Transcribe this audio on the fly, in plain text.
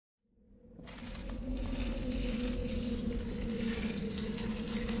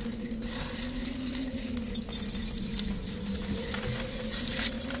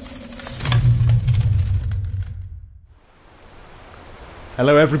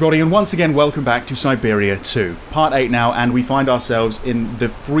Hello everybody, and once again welcome back to Syberia 2. Part 8 now, and we find ourselves in the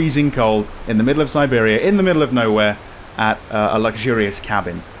freezing cold, in the middle of Syberia, in the middle of nowhere, at a luxurious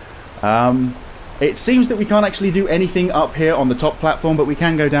cabin. It seems that we can't actually do anything up here on the top platform, but we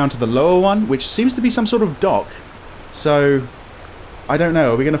can go down to the lower one, which seems to be some sort of dock. So, I don't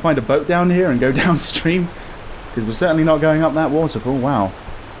know, are we going to find a boat down here and go downstream? Because we're certainly not going up that waterfall, wow.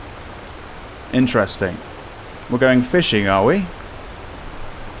 Interesting. We're going fishing, are we?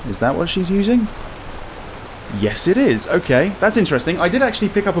 Is that what she's using? Yes, it is. Okay, that's interesting. I did actually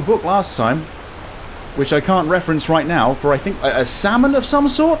pick up a book last time, which I can't reference right now, for I think a salmon of some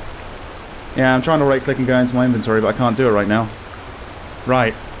sort? Yeah, I'm trying to right-click and go into my inventory, but I can't do it right now.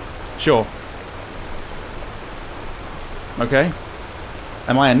 Right. Sure. Okay.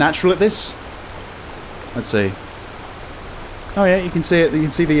 Am I a natural at this? Let's see. Oh yeah, you can see it. You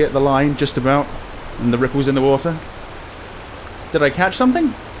can see the line just about, and the ripples in the water. Did I catch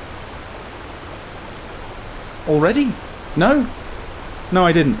something? Already? No? No,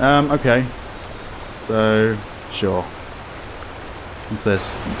 I didn't. Okay. So, sure. What's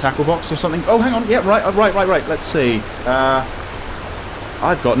this? A tackle box or something? Oh, hang on. Yeah, right. Let's see.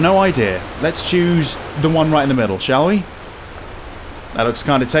 I've got no idea. Let's choose the one right in the middle, shall we? That looks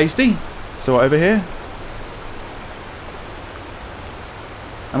kind of tasty. So, over here?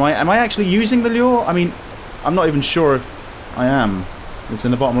 Am I actually using the lure? I mean, I'm not even sure if I am. It's in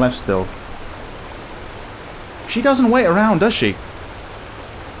the bottom left still. She doesn't wait around, does she?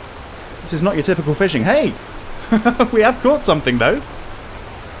 This is not your typical fishing. Hey! We have caught something, though.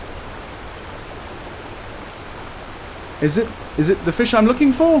 Is it the fish I'm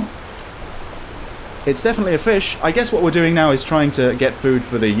looking for? It's definitely a fish. I guess what we're doing now is trying to get food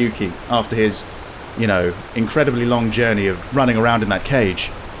for the Yuki after his, you know, incredibly long journey of running around in that cage.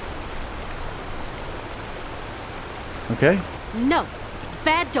 Okay. No.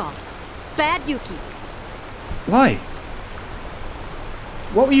 Bad dog. Bad Yuki. Why?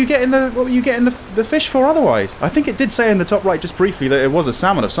 What were you getting the fish for otherwise? I think it did say in the top right just briefly that it was a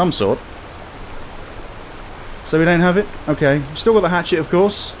salmon of some sort. So we don't have it? Okay. Still got the hatchet, of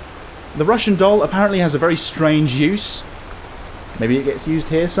course. The Russian doll apparently has a very strange use. Maybe it gets used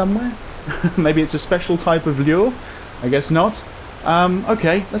here somewhere? Maybe it's a special type of lure? I guess not.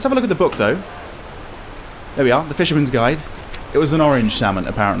 Okay. Let's have a look at the book, though. There we are. The Fisherman's Guide. It was an orange salmon,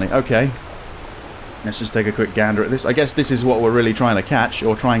 apparently. Okay. Let's just take a quick gander at this. I guess this is what we're really trying to catch,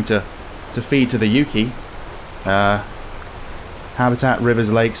 or trying to feed to the Yuki. Habitat,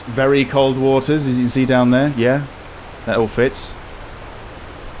 rivers, lakes, very cold waters, as you can see down there. Yeah, that all fits.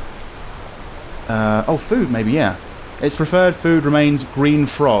 Oh, food, maybe, yeah. Its preferred food remains green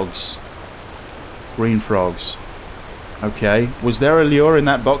frogs. Green frogs. Okay. Was there a lure in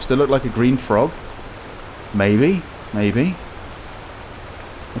that box that looked like a green frog? Maybe. Maybe.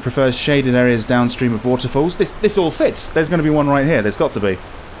 It prefers shaded areas downstream of waterfalls. This all fits. There's going to be one right here. There's got to be.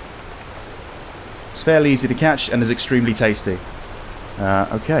 It's fairly easy to catch and is extremely tasty.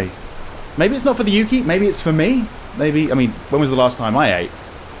 Okay. Maybe it's not for the Yuki. Maybe it's for me. Maybe. I mean, when was the last time I ate?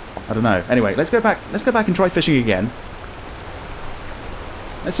 I don't know. Anyway, let's go back. Let's go back and try fishing again.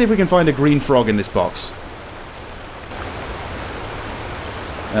 Let's see if we can find a green frog in this box.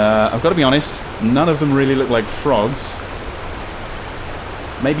 I've got to be honest. None of them really look like frogs.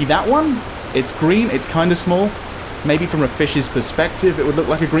 Maybe that one? It's green, it's kind of small. Maybe from a fish's perspective it would look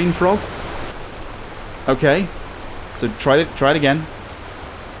like a green frog. Okay. So try it again.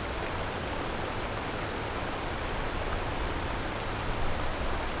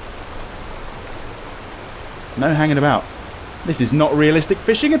 No hanging about. This is not realistic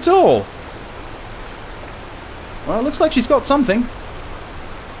fishing at all. Well, it looks like she's got something.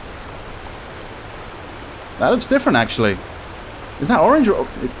 That looks different, actually. Is that orange or...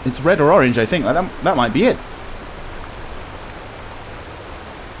 It's red or orange, I think. That might be it.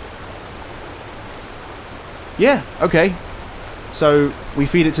 Yeah, okay. So, we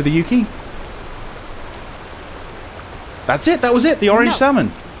feed it to the Yuki? That's it, that was it, the orange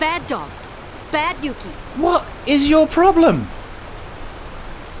salmon. Bad dog. Bad Yuki. What is your problem?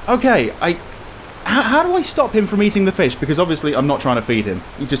 Okay, how do I stop him from eating the fish? Because obviously I'm not trying to feed him.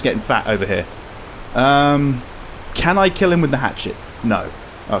 He's just getting fat over here. Can I kill him with the hatchet? No.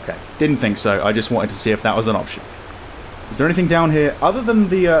 Okay. Didn't think so. I just wanted to see if that was an option. Is there anything down here other than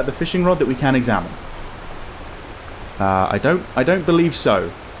the fishing rod that we can examine? I don't believe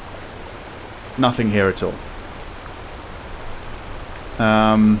so. Nothing here at all.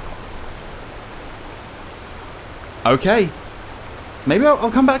 Okay. Maybe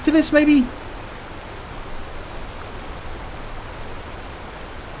I'll come back to this, maybe?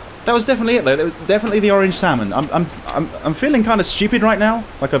 That was definitely it, though. It was definitely the orange salmon. I'm feeling kind of stupid right now.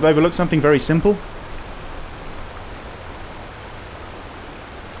 Like I've overlooked something very simple.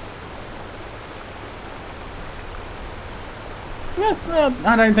 Yeah,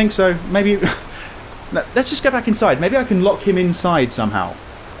 I don't think so. Maybe... No, let's just go back inside. Maybe I can lock him inside somehow.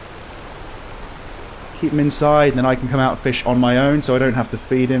 Keep him inside, and then I can come out and fish on my own, so I don't have to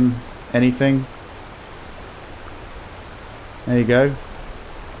feed him anything. There you go.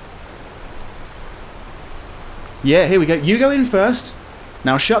 Yeah, here we go. You go in first.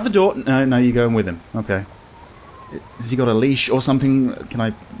 Now shut the door. No, you go in with him. Okay. Has he got a leash or something? Can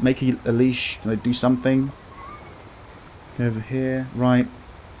I make a leash? Can I do something? Go over here. Right.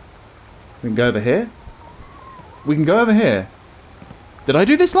 We can go over here. We can go over here. Did I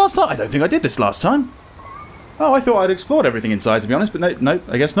do this last time? I don't think I did this last time. Oh, I thought I'd explored everything inside, to be honest, but no,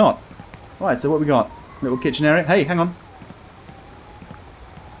 I guess not. Right, so what we got? Little kitchen area. Hey, hang on.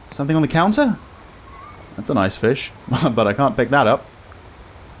 Something on the counter? That's a nice fish, but I can't pick that up.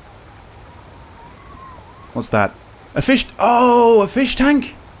 What's that? A fish... Oh, a fish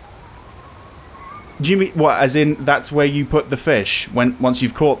tank? Do you mean... What, as in that's where you put the fish once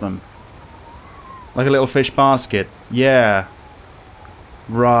you've caught them? Like a little fish basket. Yeah.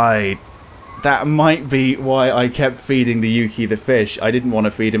 Right. That might be why I kept feeding the Yuki the fish. I didn't want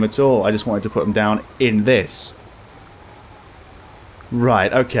to feed him at all. I just wanted to put him down in this.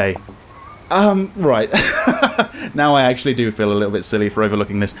 Right, okay. Right. Now I actually do feel a little bit silly for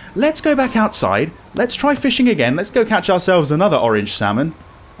overlooking this. Let's go back outside. Let's try fishing again. Let's go catch ourselves another orange salmon.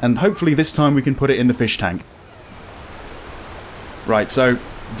 And hopefully this time we can put it in the fish tank. Right, so...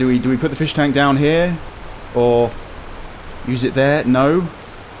 Do we put the fish tank down here? Or use it there? No.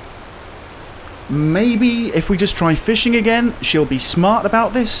 Maybe if we just try fishing again, she'll be smart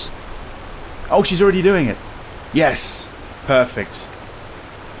about this. Oh, she's already doing it. Yes. Perfect.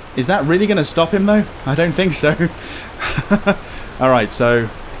 Is that really going to stop him, though? I don't think so. Alright, so...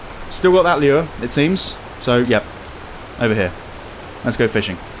 Still got that lure, it seems. So, yep. Over here. Let's go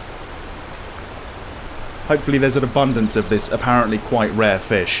fishing. Hopefully there's an abundance of this apparently quite rare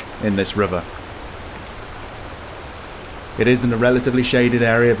fish in this river. It is in a relatively shaded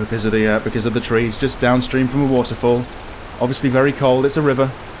area because of the trees, just downstream from a waterfall. Obviously very cold, it's a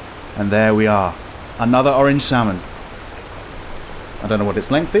river. And there we are. Another orange salmon. I don't know what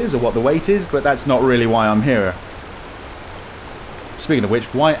its length is or what the weight is, but that's not really why I'm here. Speaking of which,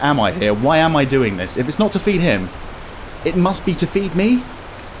 why am I here? Why am I doing this? If it's not to feed him, it must be to feed me?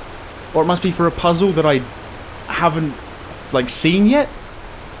 Or it must be for a puzzle that I haven't, like, seen yet?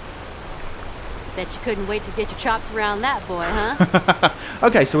 Bet you couldn't wait to get your chops around that boy, huh?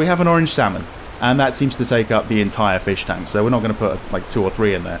 Okay, so we have an orange salmon. And that seems to take up the entire fish tank, so we're not going to put, like, 2 or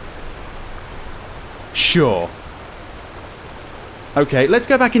 3 in there. Sure. Okay, let's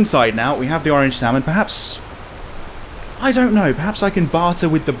go back inside now. We have the orange salmon. Perhaps... I don't know. Perhaps I can barter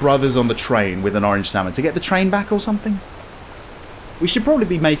with the brothers on the train with an orange salmon to get the train back or something? We should probably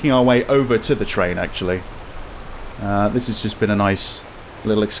be making our way over to the train, actually. This has just been a nice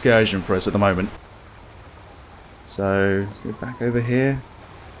little excursion for us at the moment. So, let's go back over here.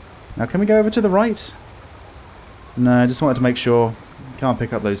 Now, can we go over to the right? No, I just wanted to make sure. Can't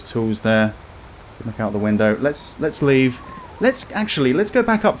pick up those tools there. Look out the window. Let's leave. Let's go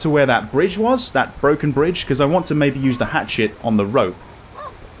back up to where that bridge was, that broken bridge, because I want to maybe use the hatchet on the rope.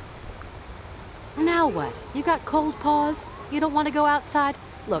 Now what? You got cold paws? You don't want to go outside?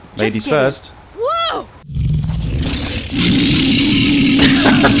 Look, just ladies kidding. first. Whoa!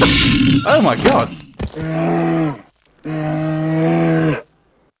 Oh my god!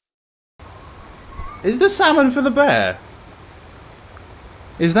 Is the salmon for the bear?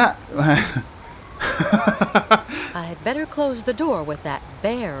 Is that... I'd better close the door with that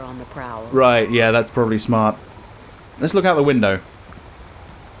bear on the prowl. Right, yeah, that's probably smart. Let's look out the window.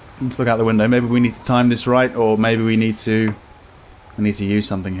 Let's look out the window. Maybe we need to time this right, or maybe we need to use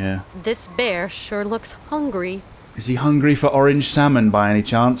something here. This bear sure looks hungry. Is he hungry for orange salmon by any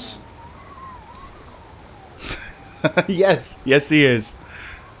chance? Yes, yes he is.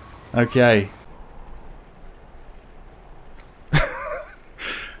 Okay.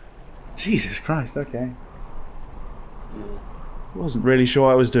 Jesus Christ, okay. Wasn't really sure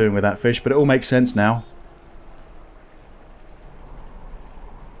what I was doing with that fish, but it all makes sense now.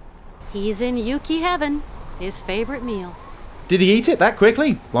 He's in Yuki heaven. His favorite meal. Did he eat it that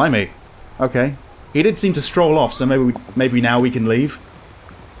quickly? Blimey. Okay. He did seem to stroll off, so maybe now we can leave.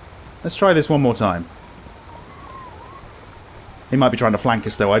 Let's try this one more time. He might be trying to flank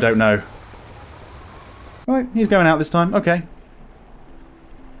us though, I don't know. Alright, he's going out this time. Okay.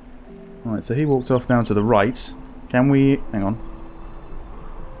 Alright, so he walked off down to the right. Can we... hang on.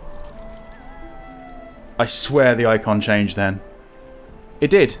 I swear the icon changed then.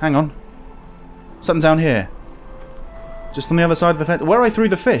 It did. Hang on. Something down here. Just on the other side of the fence. Where I threw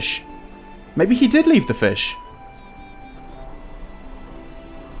the fish. Maybe he did leave the fish.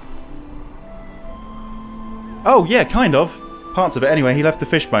 Oh, yeah, kind of. Parts of it. Anyway, he left the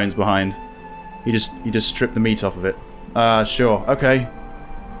fish bones behind. He just stripped the meat off of it. Sure. Okay.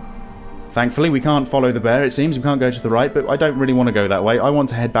 Thankfully, we can't follow the bear, it seems. We can't go to the right, but I don't really want to go that way. I want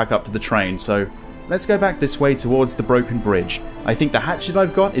to head back up to the train, so let's go back this way towards the broken bridge. I think the hatchet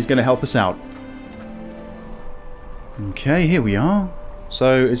I've got is going to help us out. Okay, here we are.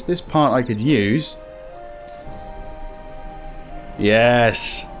 So, is this part I could use?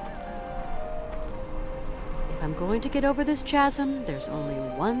 Yes! If I'm going to get over this chasm, there's only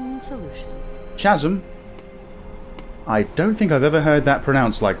one solution. Chasm? I don't think I've ever heard that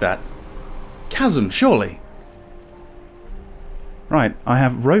pronounced like that. Chasm, surely. Right, I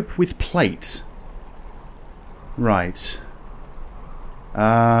have rope with plate. Right.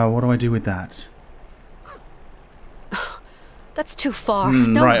 What do I do with that? That's too far.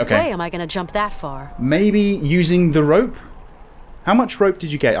 No right, okay. way am I going to jump that far. Maybe using the rope? How much rope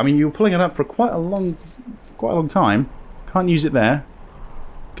did you get? I mean, you were pulling it up for quite a long time. Can't use it there.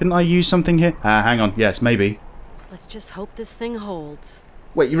 Couldn't I use something here? Hang on. Yes, maybe. Let's just hope this thing holds.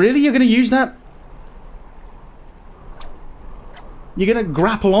 Wait, really? You're going to use that? You're going to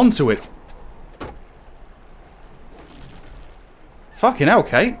grapple onto it? Fucking hell,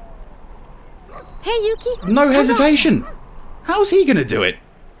 Kate. Hey, Yuki! No hesitation! How's he going to do it?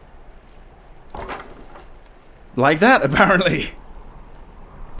 Like that, apparently.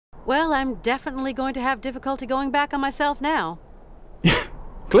 Well, I'm definitely going to have difficulty going back on myself now.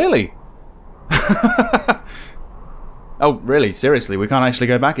 Clearly. Oh, really? Seriously? We can't actually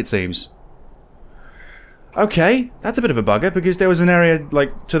go back, it seems. Okay, that's a bit of a bugger, because there was an area,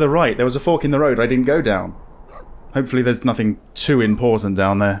 like, to the right. There was a fork in the road I didn't go down. Hopefully there's nothing too important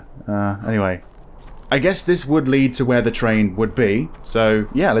down there. Anyway. I guess this would lead to where the train would be. So,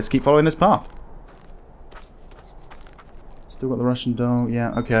 yeah, let's keep following this path. Still got the Russian doll.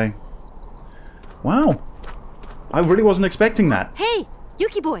 Yeah, okay. Wow. I really wasn't expecting that. Hey,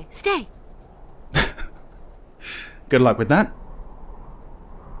 Yuki boy, stay. Good luck with that.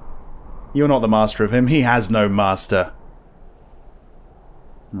 You're not the master of him. He has no master.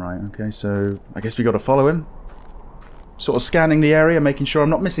 Right, okay, so I guess we got to follow him. Sort of scanning the area, making sure I'm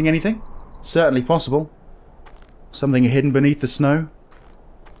not missing anything. Certainly possible. Something hidden beneath the snow.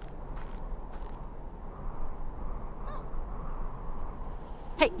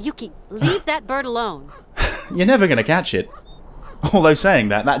 Hey, Yuki, leave that bird alone. You're never going to catch it. Although saying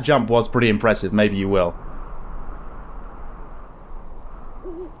that, that jump was pretty impressive. Maybe you will.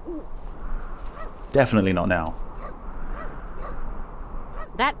 Definitely not now.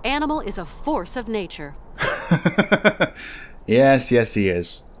 That animal is a force of nature. Yes, yes he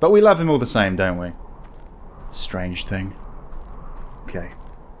is. But we love him all the same, don't we? Strange thing. Okay.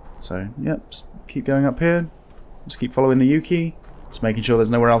 So, yep, just keep going up here. Just keep following the Yuki. Just making sure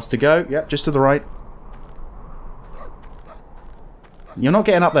there's nowhere else to go. Yep, just to the right. You're not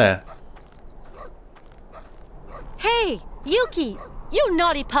getting up there. Hey, Yuki! You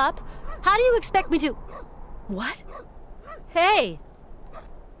naughty pup! How do you expect me to... What? Hey!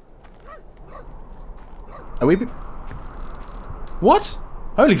 Are we... What?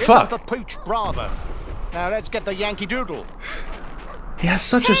 Holy fuck! The pooch, bravo. Now let's get the Yankee Doodle. He has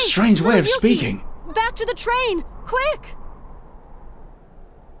such a strange way of speaking. Back to the train! Quick!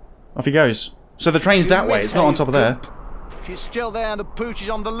 Off he goes. So the train's that way, it's not on top of there. She's still there and the pooch is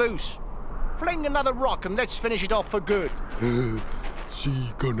on the loose. Fling another rock and let's finish it off for good. She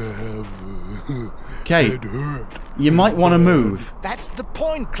gonna have Okay, head hurt. you might want to move. That's the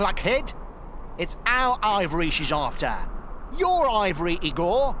point, Cluckhead. It's our ivory she's after. Your ivory,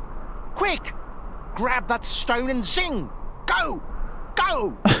 Igor. Quick! Grab that stone and sing! Go!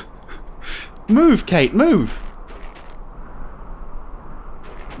 Go! Move, Kate, move!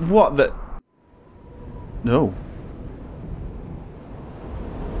 What the... No.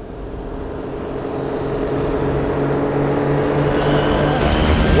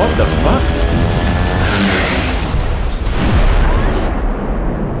 What the fuck?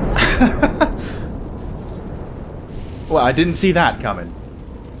 Well, I didn't see that coming.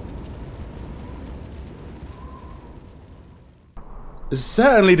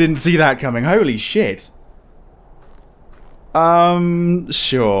 Certainly didn't see that coming. Holy shit.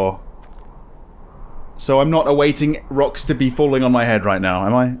 Sure. So I'm not awaiting rocks to be falling on my head right now,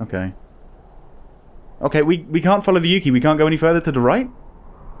 am I? Okay. Okay, we can't follow the Yuki. We can't go any further to the right?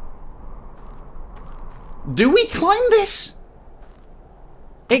 Do we climb this?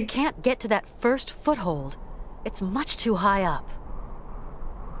 It can't get to that first foothold. It's much too high up.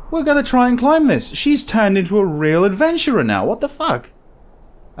 We're gonna try and climb this. She's turned into a real adventurer now. What the fuck?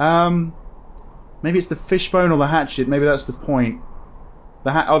 Maybe it's the fishbone or the hatchet. Maybe that's the point.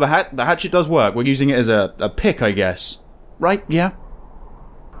 The hatchet does work. We're using it as a pick, I guess. Right? Yeah.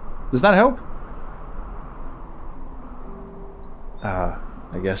 Does that help?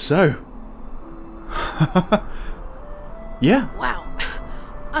 I guess so. Yeah. Wow.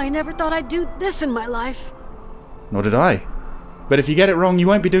 I never thought I'd do this in my life. Nor did I. But if you get it wrong, you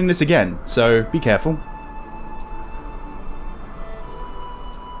won't be doing this again, so be careful.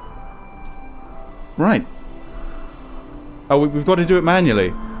 Right. Oh, we've got to do it manually.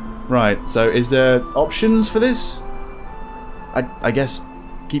 Right, so is there options for this? I guess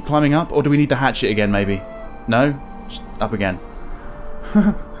keep climbing up, or do we need the hatchet again, maybe? No? Just up again.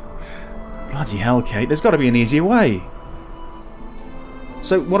 Bloody hell, Kate. There's got to be an easier way.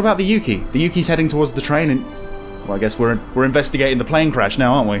 So, what about the Yuki? The Yuki's heading towards the train and... Well, I guess we're investigating the plane crash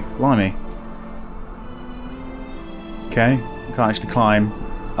now, aren't we? Blimey. Okay. We can't actually climb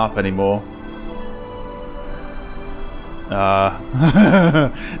up anymore.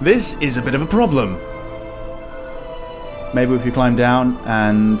 This is a bit of a problem. Maybe if we climb down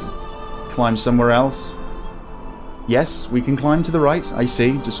and climb somewhere else. Yes, we can climb to the right, I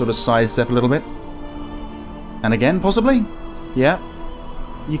see. Just sort of sidestep a little bit. And again, possibly? Yeah.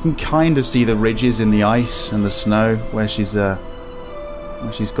 You can kind of see the ridges in the ice and the snow where she's got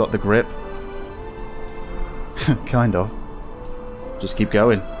the grip. Kind of. Just keep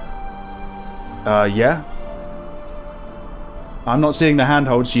going. Yeah. I'm not seeing the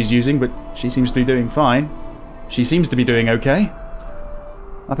handhold she's using, but she seems to be doing fine. She seems to be doing okay.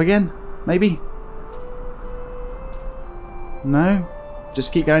 Up again? Maybe? No?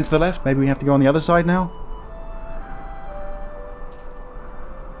 Just keep going to the left? Maybe we have to go on the other side now?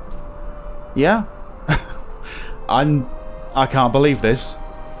 Yeah? I can't believe this.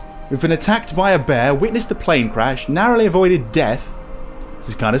 We've been attacked by a bear, witnessed a plane crash, narrowly avoided death. This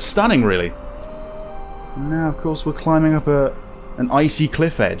is kind of stunning, really. Now, of course, we're climbing up an icy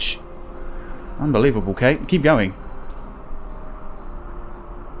cliff edge. Unbelievable, Kate. Keep going.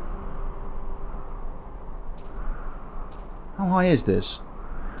 How high is this?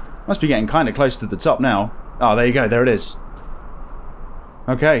 Must be getting kind of close to the top now. Oh, there you go. There it is.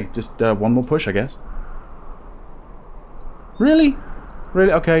 Okay, just one more push, I guess. Really?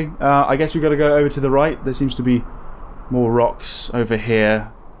 Really? Okay. I guess we've got to go over to the right. There seems to be more rocks over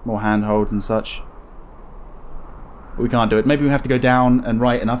here. More handhold and such. We can't do it. Maybe we have to go down and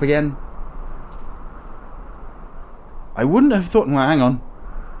right and up again. I wouldn't have thought... Well, hang on.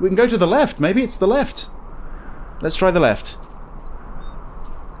 We can go to the left. Maybe it's the left. Let's try the left.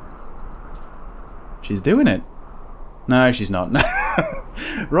 She's doing it. No, she's not.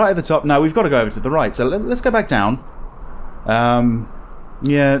 Right at the top. No, we've got to go over to the right. So let's go back down.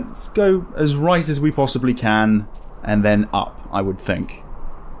 Yeah, let's go as right as we possibly can. And then up, I would think.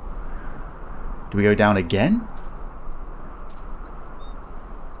 Do we go down again?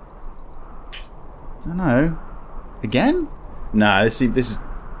 I don't know. Again? Nah, this is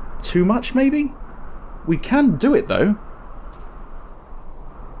too much, maybe? We can do it, though.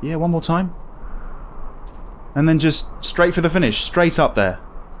 Yeah, one more time. And then just straight for the finish. Straight up there.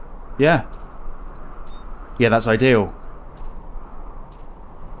 Yeah. Yeah, that's ideal.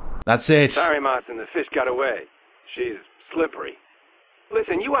 That's it. Sorry, Marston, the fish got away. She's slippery.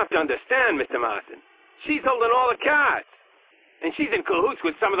 Listen, you have to understand, Mr. Marston. She's holding all the cards. And she's in cahoots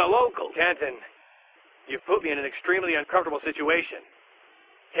with some of the locals. Canton, you've put me in an extremely uncomfortable situation.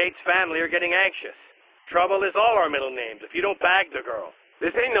 Kate's family are getting anxious. Trouble is all our middle names if you don't bag the girl.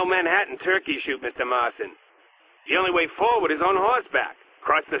 This ain't no Manhattan turkey shoot, Mr. Marston. The only way forward is on horseback,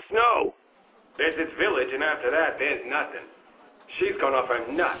 across the snow. There's this village, and after that, there's nothing. She's gone off her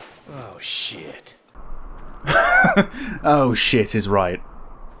nut. Oh, shit. Oh, shit is right.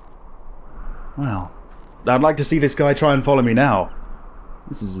 Well, I'd like to see this guy try and follow me now.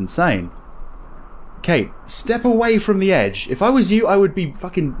 This is insane. Kate, step away from the edge. If I was you, I would be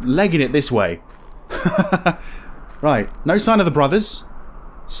fucking legging it this way. Right, no sign of the brothers.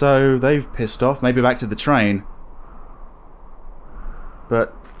 So, they've pissed off. Maybe back to the train.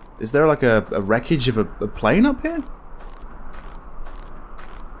 But, is there like a wreckage of a plane up here?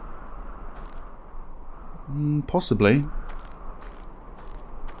 Possibly.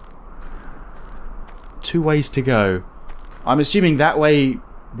 2 ways to go. I'm assuming that way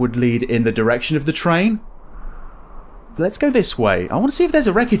would lead in the direction of the train. Let's go this way. I want to see if there's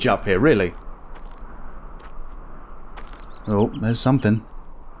a wreckage up here, really. Oh, there's something.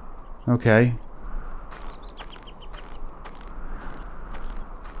 Okay.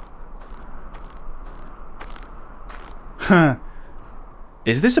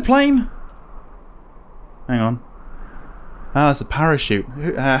 Is this a plane? Hang on. Ah, that's a parachute.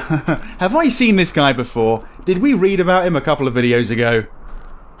 Have I seen this guy before? Did we read about him a couple of videos ago?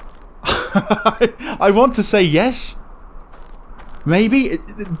 I want to say yes. Maybe?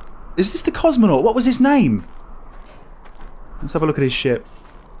 Is this the cosmonaut? What was his name? Let's have a look at his ship.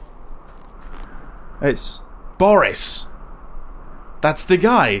 It's Boris. That's the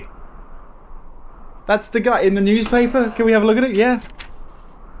guy. That's the guy in the newspaper. Can we have a look at it? Yeah.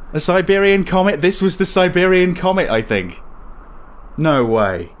 A Siberian comet. This was the Siberian comet, I think. No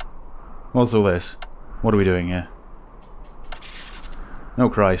way. What's all this? What are we doing here? Oh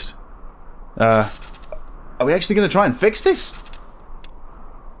Christ. Are we actually going to try and fix this?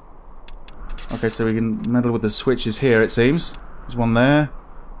 Okay, so we can meddle with the switches here, it seems. There's one there.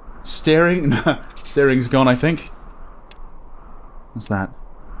 Steering? No, steering's gone, I think. What's that?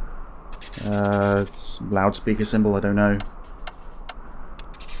 It's a loudspeaker symbol, I don't know.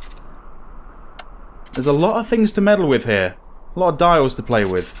 There's a lot of things to meddle with here. A lot of dials to play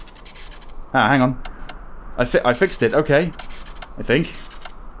with. Ah, hang on. I fixed it, okay. I think.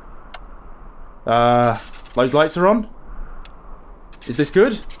 Those lights are on? Is this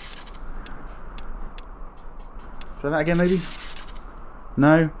good? Try that again, maybe?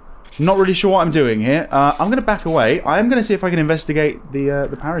 No? Not really sure what I'm doing here. I'm going to back away. I am going to see if I can investigate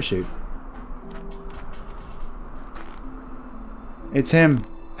the parachute. It's him.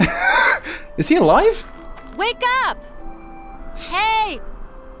 Is he alive? Wake up! Hey!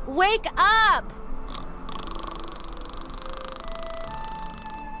 Wake up!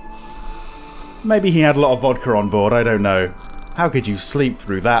 Maybe he had a lot of vodka on board, I don't know. How could you sleep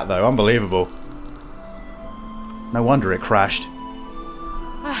through that, though? Unbelievable. No wonder it crashed.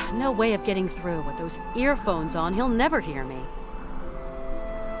 No way of getting through. With those earphones on, he'll never hear me.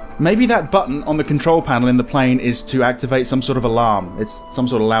 Maybe that button on the control panel in the plane is to activate some sort of alarm. It's some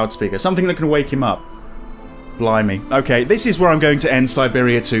sort of loudspeaker. Something that can wake him up. Blimey. Okay, this is where I'm going to end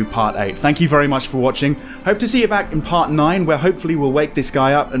Syberia 2 Part 8. Thank you very much for watching. Hope to see you back in Part 9, where hopefully we'll wake this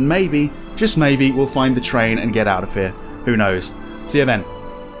guy up, and maybe, just maybe, we'll find the train and get out of here. Who knows? See you then.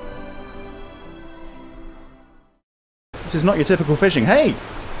 This is not your typical fishing. Hey!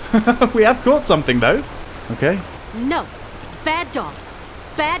 We have caught something, though. Okay. No. Bad dog.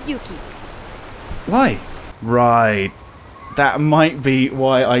 Bad Yuki. Why? Right. That might be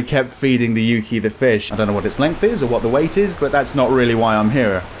why I kept feeding the Yuki the fish. I don't know what its length is or what the weight is, but that's not really why I'm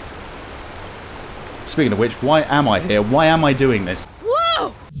here. Speaking of which, why am I here? Why am I doing this?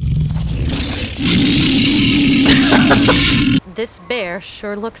 Whoa! This bear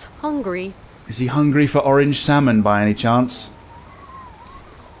sure looks hungry. Is he hungry for orange salmon by any chance?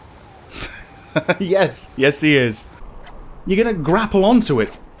 Yes. Yes, he is. You're gonna grapple onto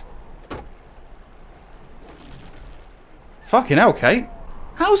it. Fucking hell, Kate.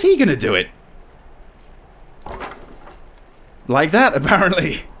 How's he gonna do it? Like that,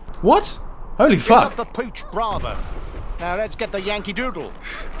 apparently. What? Holy fuck. Give up the pooch, bravo. Now let's get the Yankee Doodle.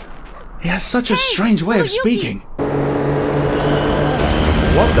 He has such a strange way of Yuki. speaking.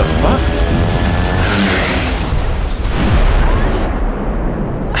 What the fuck?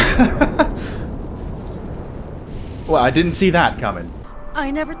 Well, I didn't see that coming. I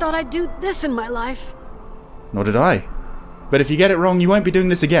never thought I'd do this in my life. Nor did I. But if you get it wrong, you won't be doing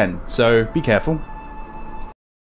this again, so be careful.